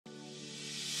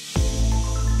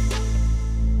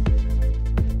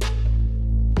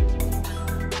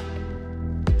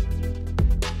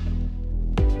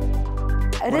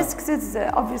Risks is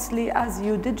obviously as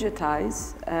you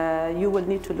digitize, you will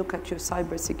need to look at your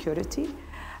cybersecurity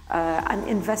and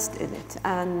invest in it,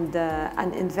 and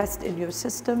invest in your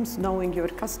systems, knowing your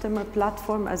customer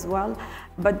platform as well.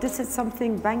 But this is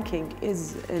something banking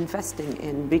is investing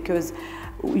in, because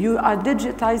you are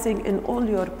digitizing in all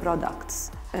your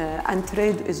products, and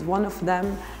trade is one of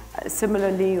them.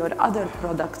 Similarly, your other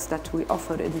products that we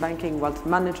offer in banking, wealth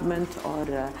management,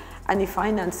 or any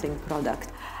financing product.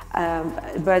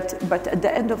 But at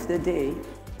the end of the day,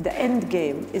 the end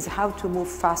game is how to move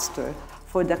faster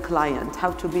for the client,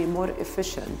 how to be more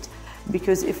efficient.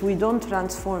 Because if we don't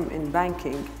transform in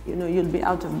banking, you'll be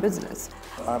out of business.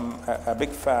 I'm a big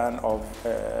fan of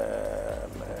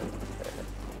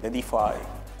the DeFi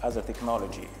as a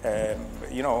technology.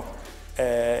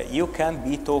 You can't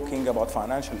be talking about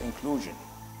financial inclusion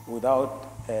without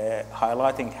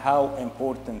highlighting how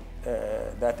important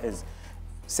that is.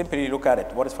 Simply look at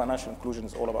it. What is financial inclusion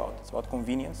is all about? It's about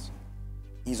convenience,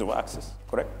 ease of access,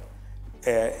 correct?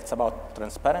 It's about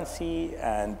transparency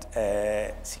and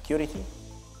security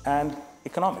and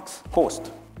economics,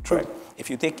 cost. True. Right? If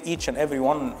you take each and every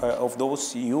one of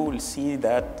those, you will see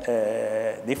that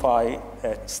DeFi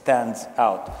stands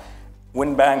out.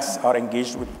 When banks are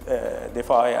engaged with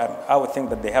DeFi, I would think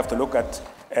that they have to look at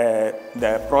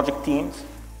the project teams,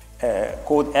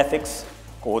 code ethics,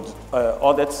 code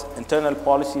audits, internal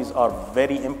policies are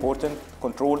very important,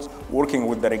 controls, working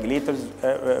with the regulators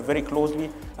very closely,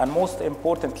 and most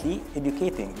importantly,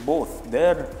 educating both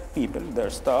their people, their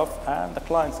staff, and the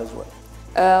clients as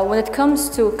well. When it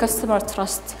comes to customer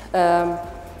trust,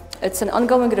 it's an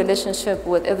ongoing relationship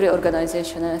with every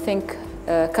organization, and I think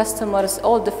customers,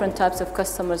 all different types of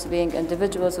customers, being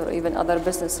individuals or even other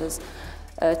businesses,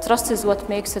 trust is what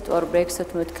makes it or breaks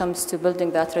it when it comes to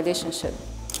building that relationship.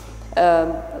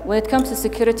 When it comes to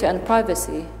security and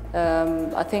privacy,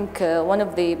 I think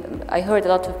I heard a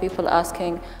lot of people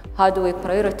asking, how do we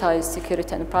prioritize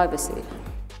security and privacy?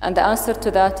 And the answer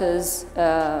to that is,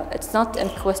 it's not a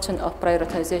question of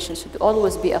prioritization, it should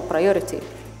always be a priority.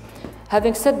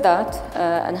 Having said that,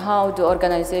 and how do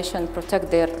organizations protect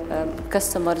their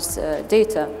customers'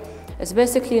 data, is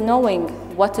basically knowing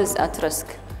what is at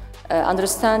risk,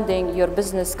 understanding your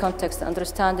business context,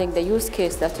 understanding the use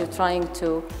case that you're trying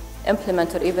to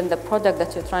implement, or even the product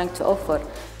that you're trying to offer,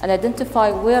 and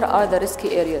identify where are the risky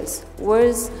areas,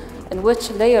 in which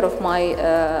layer of my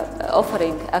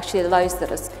offering actually lies the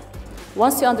risk.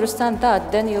 Once you understand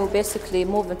that, then you basically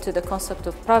move into the concept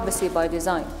of privacy by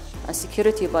design and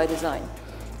security by design.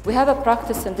 We have a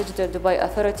practice in Digital Dubai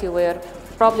Authority where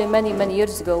probably many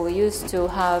years ago we used to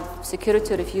have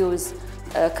security reviews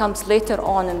comes later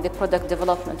on in the product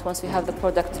development. Once we have the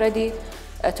product ready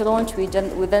to launch, we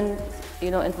then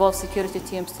involve security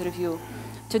teams to review.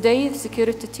 Today,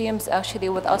 security teams actually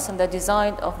with us in the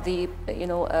design of the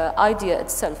idea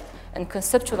itself and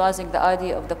conceptualizing the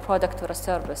idea of the product or a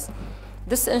service.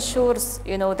 This ensures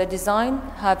the design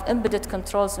have embedded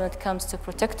controls when it comes to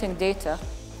protecting data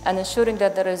and ensuring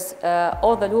that there is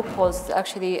all the loopholes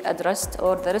actually addressed,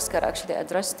 or the risks are actually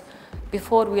addressed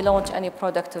before we launch any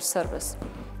product or service.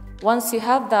 Once you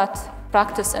have that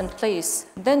practice in place,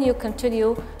 then you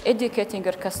continue educating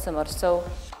your customers. So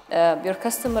your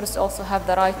customers also have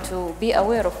the right to be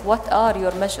aware of what are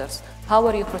your measures, how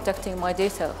are you protecting my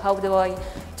data, how do I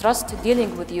trust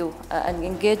dealing with you and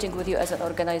engaging with you as an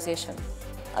organization.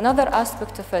 Another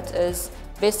aspect of it is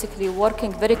basically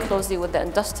working very closely with the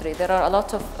industry. There are a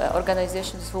lot of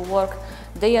organizations who work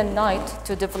day and night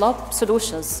to develop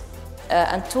solutions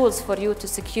and tools for you to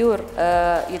secure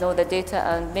the data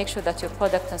and make sure that your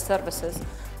product and services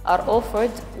are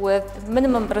offered with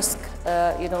minimum risk,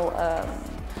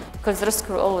 because risk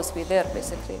will always be there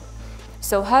basically.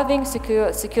 So having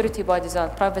security by design,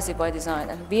 privacy by design,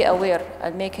 and be aware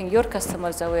and making your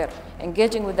customers aware,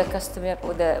 engaging with the customer,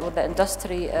 with the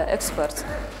industry experts.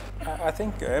 I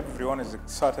think everyone is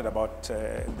excited about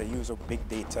the use of big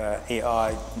data,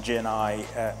 AI, Gen AI,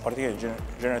 particularly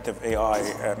generative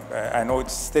AI. I know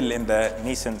it's still in the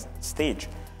nascent stage,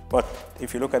 but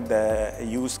if you look at the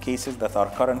use cases that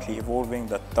are currently evolving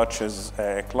that touches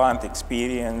client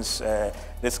experience,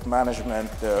 risk management,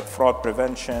 fraud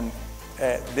prevention,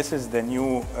 this is the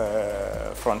new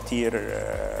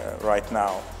frontier right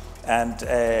now. And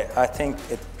I think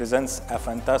it presents a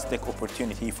fantastic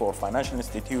opportunity for financial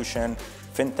institutions,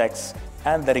 fintechs,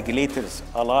 and the regulators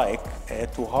alike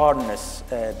to harness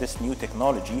this new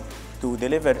technology to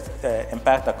deliver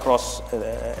impact across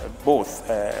both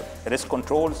risk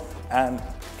controls and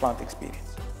client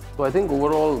experience. So I think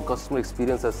overall customer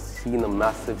experience has seen a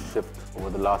massive shift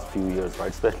over the last few years, right?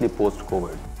 Especially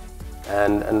post-COVID.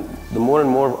 And the more and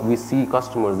more we see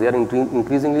customers, they are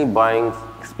increasingly buying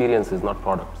experiences, not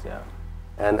products. Yeah.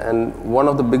 And one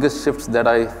of the biggest shifts that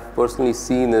I've personally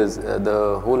seen is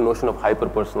the whole notion of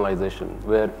hyper-personalization,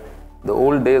 where the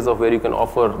old days of where you can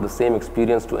offer the same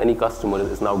experience to any customer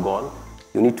is now gone.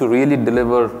 You need to really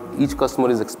deliver, each customer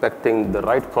is expecting the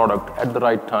right product at the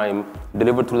right time,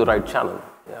 delivered through the right channel.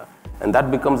 Yeah. And that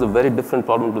becomes a very different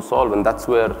problem to solve, and that's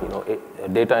where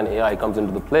data and AI comes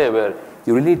into the play, where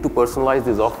you really need to personalize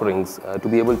these offerings to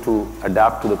be able to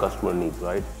adapt to the customer needs,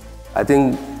 right? I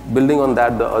think building on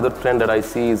that, the other trend that I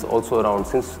see is also around,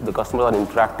 since the customers are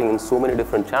interacting in so many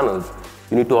different channels,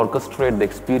 you need to orchestrate the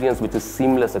experience which is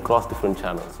seamless across different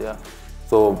channels. Yeah.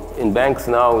 So in banks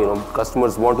now,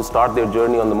 customers want to start their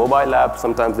journey on the mobile app.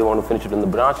 Sometimes they want to finish it in the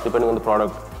branch, depending on the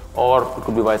product, or it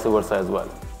could be vice versa as well.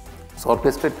 So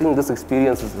orchestrating this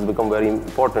experience has become very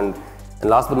important. And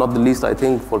last but not the least, I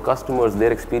think for customers,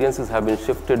 their experiences have been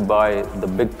shifted by the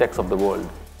big techs of the world.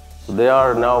 So they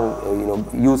are now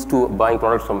used to buying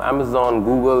products from Amazon,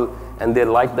 Google, and they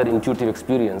like that intuitive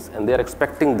experience. And they're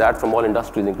expecting that from all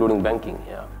industries, including banking,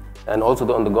 yeah, and also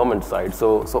on the government side.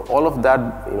 So all of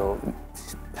that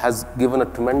has given a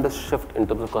tremendous shift in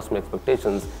terms of customer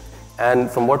expectations. And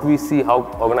from what we see, how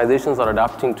organizations are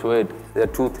adapting to it, there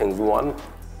are two things. One,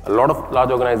 a lot of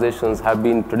large organizations have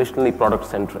been traditionally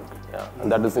product-centric, yeah,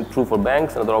 and that is true for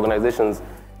banks and other organizations.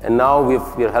 And now we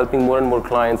are helping more and more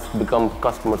clients become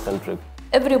customer-centric.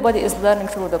 Everybody is learning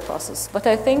through the process, but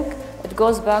I think it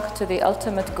goes back to the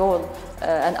ultimate goal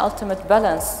and ultimate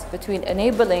balance between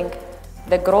enabling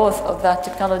the growth of that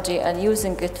technology and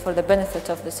using it for the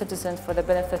benefit of the citizen, for the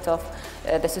benefit of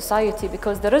the society,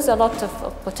 because there is a lot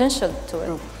of potential to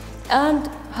it. And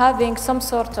having some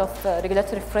sort of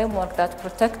regulatory framework that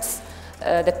protects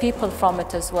the people from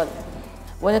it as well.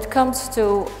 When it comes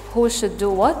to who should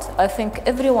do what, I think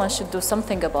everyone should do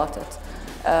something about it.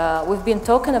 We've been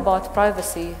talking about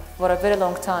privacy for a very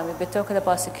long time. We've been talking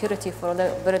about security for a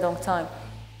very long time.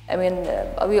 I mean,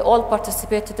 we all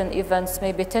participated in events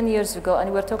maybe 10 years ago,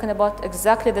 and we're talking about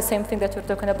exactly the same thing that we're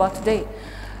talking about today.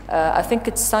 I think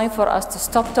it's time for us to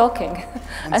stop talking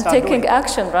and taking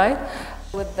action, right?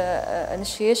 With the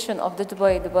initiation of the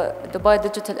Dubai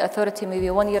Digital Authority maybe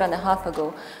 1.5 years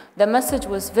ago, the message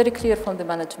was very clear from the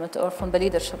management or from the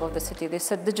leadership of the city. They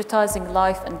said digitizing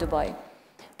life in Dubai.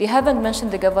 They haven't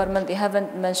mentioned the government, they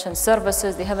haven't mentioned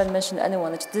services, they haven't mentioned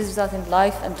anyone. It's digitizing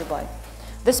life in Dubai.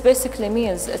 This basically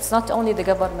means it's not only the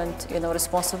government,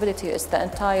 responsibility, it's the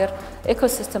entire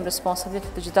ecosystem responsibility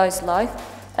to digitize life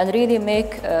and really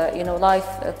make,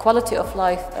 life, quality of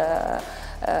life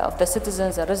of the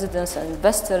citizens and residents and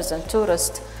investors and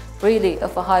tourists really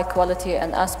of a high quality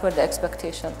and as per the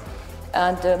expectation.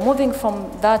 And moving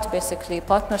from that, basically,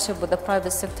 partnership with the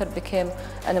private sector became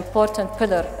an important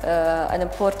pillar, an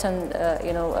important,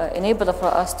 enabler for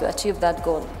us to achieve that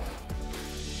goal.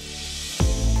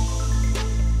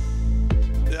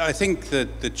 I think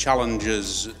that the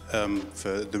challenges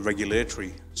for the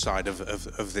regulatory side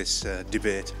of this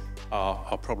debate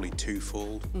are probably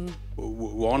twofold.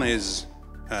 One is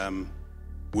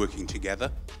working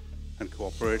together and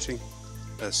cooperating,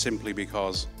 simply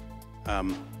because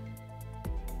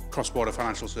cross-border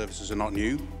financial services are not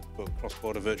new, but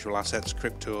cross-border virtual assets,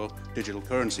 crypto, digital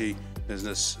currency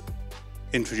business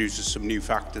introduces some new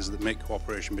factors that make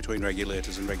cooperation between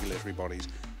regulators and regulatory bodies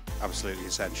absolutely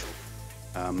essential.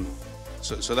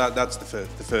 So that's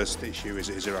the first issue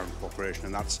is around cooperation,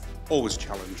 and that's always a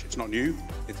challenge. It's not new,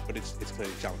 but it's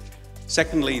clearly a challenge.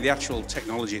 Secondly, the actual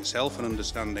technology itself and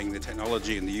understanding the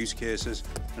technology and the use cases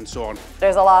and so on.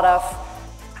 There's a lot of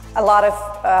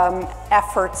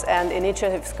efforts and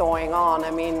initiatives going on.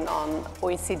 I mean, on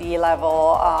OECD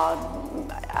level,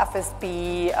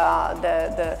 FSB,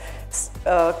 the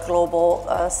global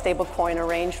stablecoin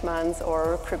arrangements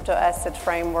or crypto asset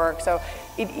framework. So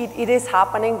it is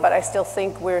happening, but I still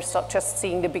think we're just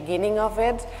seeing the beginning of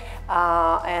it.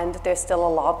 And there's still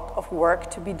a lot of work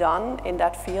to be done in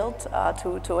that field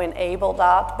to enable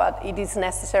that. But it is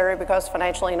necessary because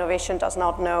financial innovation does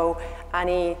not know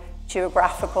any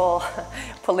geographical,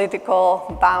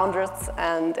 political boundaries,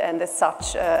 and as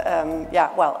such,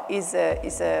 is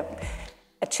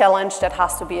a challenge that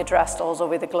has to be addressed also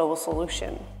with a global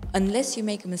solution. Unless you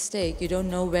make a mistake, you don't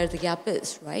know where the gap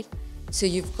is, right? So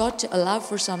you've got to allow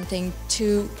for something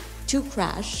to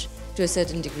crash to a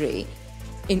certain degree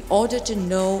in order to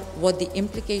know what the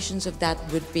implications of that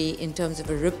would be in terms of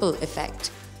a ripple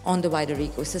effect on the wider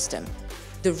ecosystem.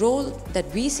 The role that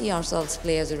we see ourselves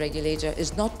play as a regulator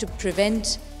is not to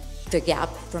prevent the gap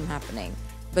from happening,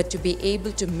 but to be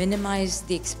able to minimize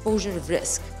the exposure of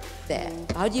risk there.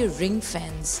 How do you ring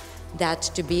fence that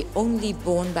to be only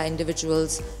borne by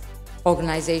individuals,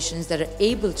 organizations that are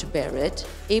able to bear it,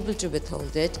 able to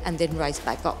withhold it, and then rise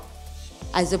back up,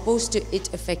 as opposed to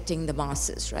it affecting the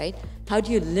masses, right? How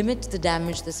do you limit the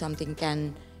damage that something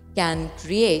can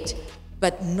create,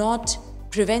 but not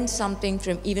prevent something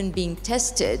from even being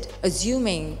tested,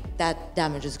 assuming that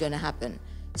damage is going to happen?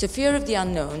 So fear of the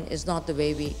unknown is not the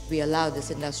way we allow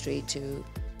this industry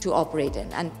to operate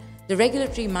in. And the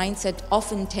regulatory mindset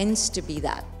often tends to be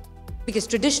that, because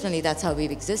traditionally that's how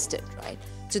we've existed, right?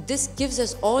 So this gives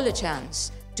us all a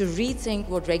chance to rethink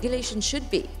what regulation should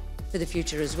be for the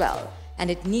future as well. And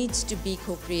it needs to be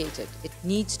co-created. It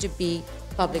needs to be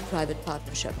public-private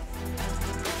partnership.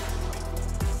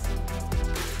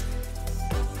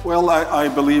 Well, I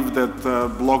believe that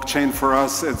blockchain for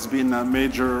us has been a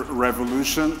major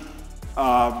revolution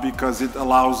because it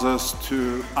allows us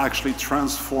to actually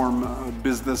transform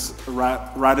business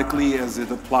radically as it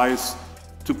applies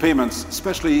to payments,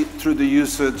 especially through the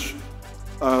usage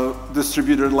of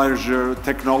distributed ledger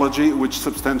technology, which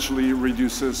substantially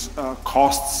reduces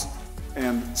costs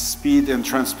and speed and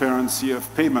transparency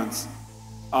of payments.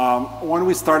 When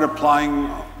we start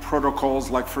applying protocols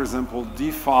like, for example,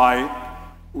 DeFi,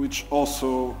 which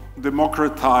also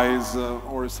democratize,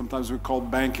 or sometimes we call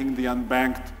banking the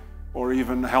unbanked, or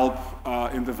even help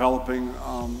in developing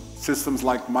systems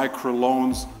like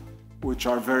microloans, which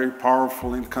are very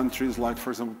powerful in countries like, for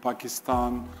example,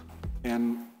 Pakistan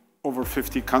and over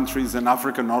 50 countries in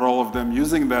Africa, not all of them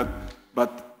using that,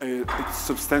 but it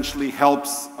substantially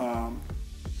helps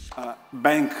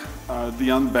bank the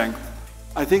unbanked.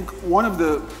 I think one of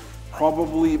the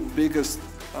probably biggest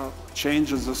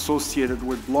changes associated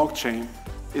with blockchain,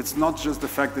 it's not just the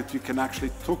fact that you can actually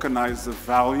tokenize the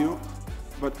value,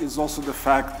 but it's also the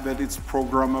fact that it's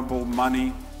programmable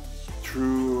money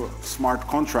through smart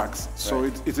contracts. So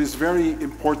it is very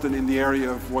important in the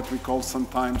area of what we call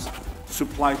sometimes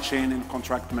supply chain and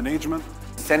contract management.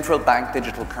 Central bank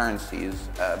digital currencies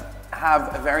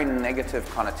have a very negative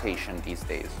connotation these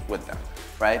days with them,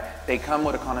 right? They come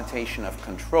with a connotation of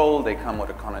control, they come with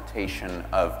a connotation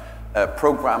of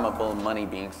programmable money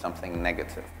being something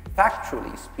negative.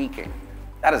 Factually speaking,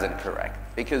 that is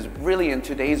incorrect, because really in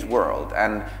today's world,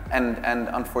 and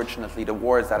unfortunately the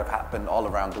wars that have happened all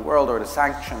around the world, or the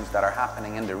sanctions that are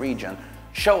happening in the region,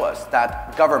 show us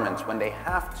that governments, when they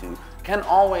have to, can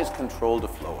always control the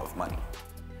flow of money.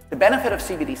 The benefit of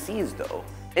CBDCs, though,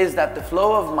 is that the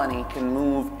flow of money can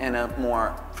move in a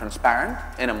more transparent,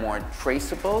 in a more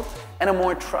traceable, and a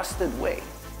more trusted way,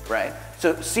 right?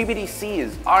 So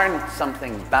CBDCs aren't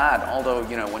something bad, although,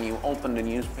 you know, when you open the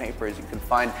newspapers, you can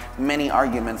find many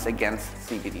arguments against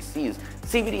CBDCs.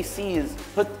 CBDCs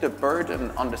put the burden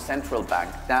on the central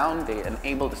bank down. They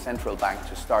enable the central bank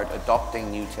to start adopting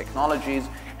new technologies,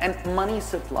 and money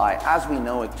supply, as we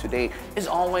know it today, is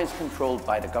always controlled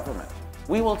by the government.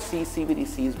 We will see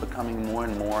CBDCs becoming more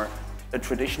and more a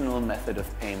traditional method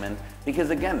of payment, because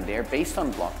again, they're based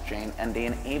on blockchain and they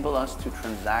enable us to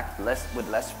transact with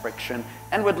less friction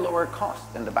and with lower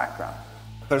cost in the background.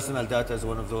 Personal data is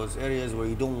one of those areas where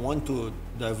you don't want to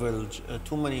divulge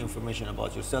too many information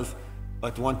about yourself,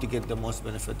 but want to get the most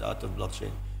benefit out of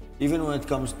blockchain. Even when it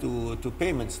comes to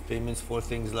payments for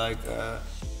things like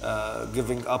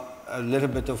giving up a little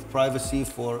bit of privacy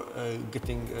for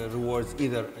getting rewards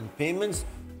either in payments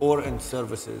or in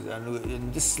services.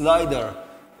 And this slider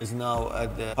is now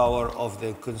at the power of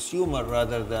the consumer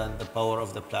rather than the power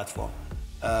of the platform.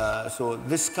 So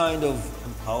this kind of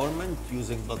empowerment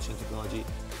using blockchain technology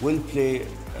will play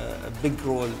a big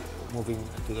role moving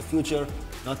into the future,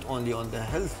 not only on the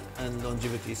health and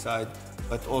longevity side,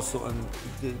 but also on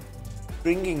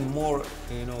bringing more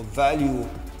value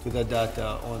to the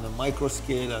data on a micro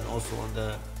scale and also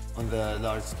on the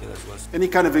large scale as well. Any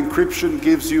kind of encryption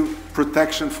gives you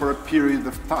protection for a period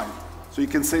of time. So you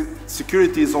can say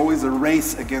security is always a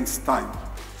race against time.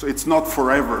 So it's not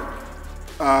forever.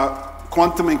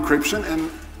 Quantum encryption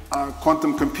and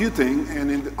quantum computing,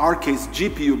 and in our case,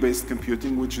 GPU-based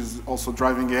computing, which is also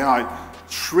driving AI,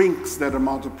 shrinks that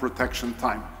amount of protection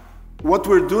time. What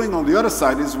we're doing on the other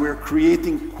side is we're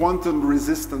creating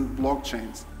quantum-resistant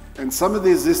blockchains. And some of the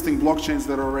existing blockchains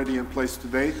that are already in place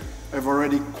today have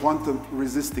already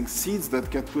quantum-resisting seeds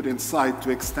that get put inside to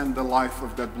extend the life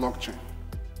of that blockchain.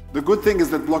 The good thing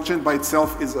is that blockchain by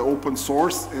itself is open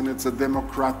source and it's a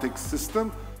democratic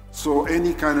system. So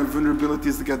any kind of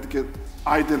vulnerabilities that get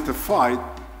identified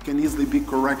can easily be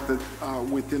corrected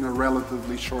within a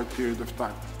relatively short period of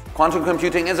time. Quantum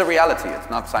computing is a reality. It's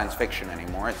not science fiction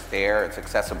anymore. It's there, it's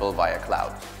accessible via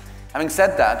clouds. Having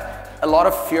said that, a lot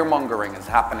of fear-mongering is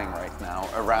happening right now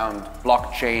around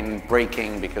blockchain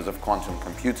breaking because of quantum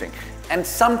computing. And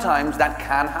sometimes that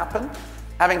can happen.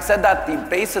 Having said that, the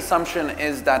base assumption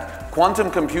is that quantum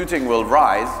computing will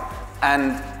rise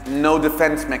and no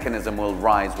defense mechanism will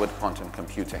rise with quantum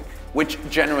computing, which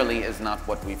generally is not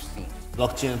what we've seen.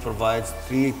 Blockchain provides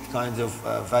three kinds of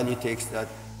value takes that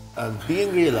are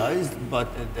being realized, but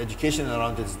the education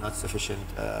around it is not sufficient,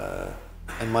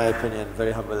 in my opinion,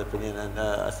 very humble opinion, and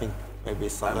I think maybe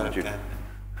someone can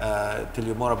tell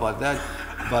you more about that.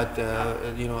 But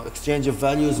you know, exchange of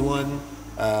value is one,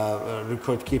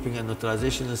 record keeping and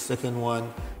notarization is the second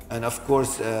one, and of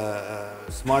course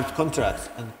smart contracts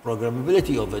and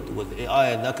programmability of it with AI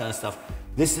and that kind of stuff.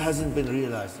 This hasn't been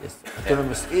realized yet.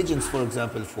 Autonomous agents, for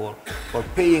example, for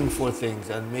paying for things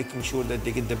and making sure that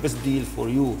they get the best deal for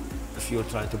you if you're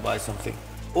trying to buy something.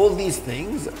 All these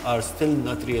things are still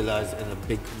not realized in a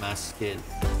big mass scale.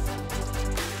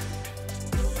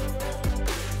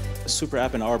 A super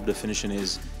app in our definition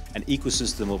is an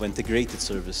ecosystem of integrated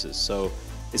services. So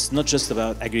it's not just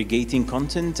about aggregating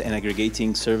content and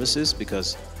aggregating services,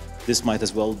 because this might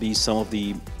as well be some of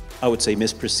the, I would say,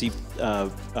 misperceived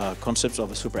concepts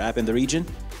of a super app in the region.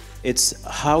 It's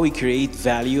how we create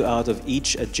value out of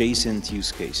each adjacent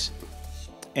use case.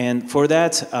 And for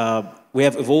that, we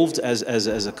have evolved as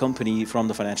a company from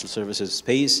the financial services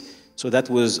space. So that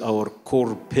was our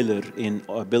core pillar in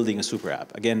building a super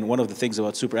app. Again, one of the things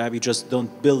about super app, you just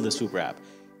don't build a super app.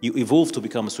 You evolve to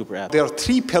become a super app. There are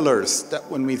three pillars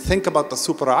that when we think about the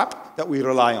super app that we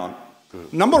rely on.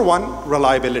 Number one,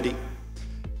 reliability.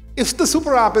 If the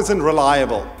super app isn't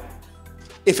reliable,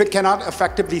 if it cannot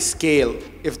effectively scale,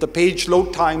 if the page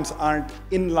load times aren't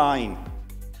in line,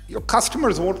 your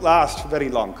customers won't last very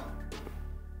long.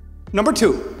 Number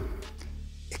two,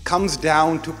 it comes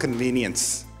down to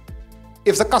convenience.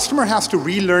 If the customer has to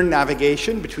relearn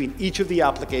navigation between each of the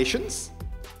applications,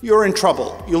 you're in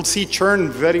trouble. You'll see churn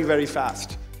very, very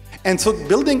fast. And so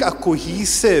building a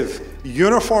cohesive,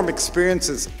 uniform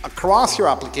experiences across your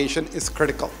application is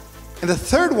critical. And the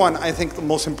third one, I think the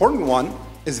most important one,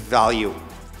 is value.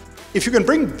 If you can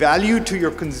bring value to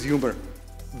your consumer,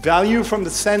 value from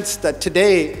the sense that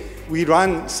today we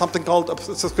run something called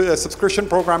a subscription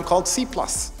program called C+.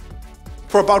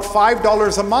 For about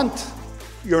 $5 a month,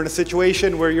 you're in a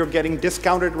situation where you're getting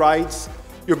discounted rides,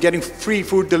 you're getting free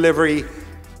food delivery,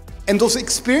 and those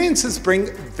experiences bring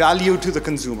value to the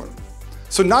consumer.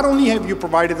 So not only have you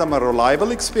provided them a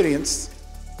reliable experience,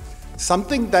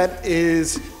 something that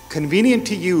is convenient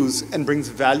to use and brings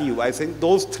value. I think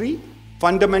those three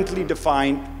fundamentally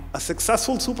define a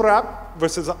successful super app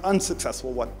versus an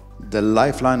unsuccessful one. The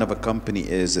lifeline of a company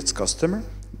is its customer.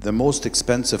 The most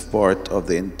expensive part of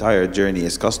the entire journey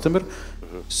is customer.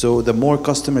 So the more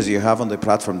customers you have on the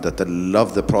platform that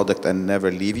love the product and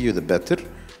never leave you, the better.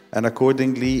 And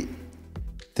accordingly,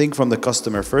 think from the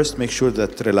customer first. Make sure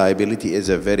that reliability is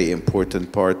a very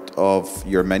important part of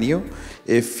your menu.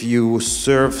 If you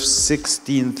serve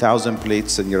 16,000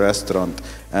 plates in your restaurant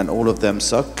and all of them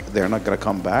suck, they're not going to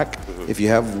come back. If you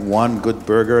have one good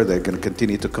burger, they're going to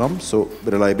continue to come. So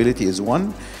reliability is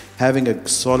one. Having a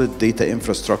solid data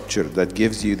infrastructure that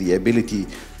gives you the ability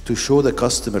to show the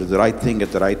customer the right thing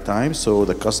at the right time, so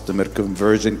the customer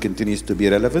conversion continues to be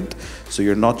relevant, so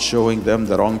you're not showing them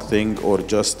the wrong thing or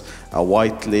just a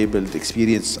white labeled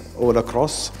experience all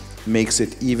across, makes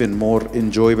it even more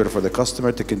enjoyable for the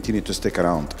customer to continue to stick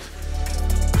around.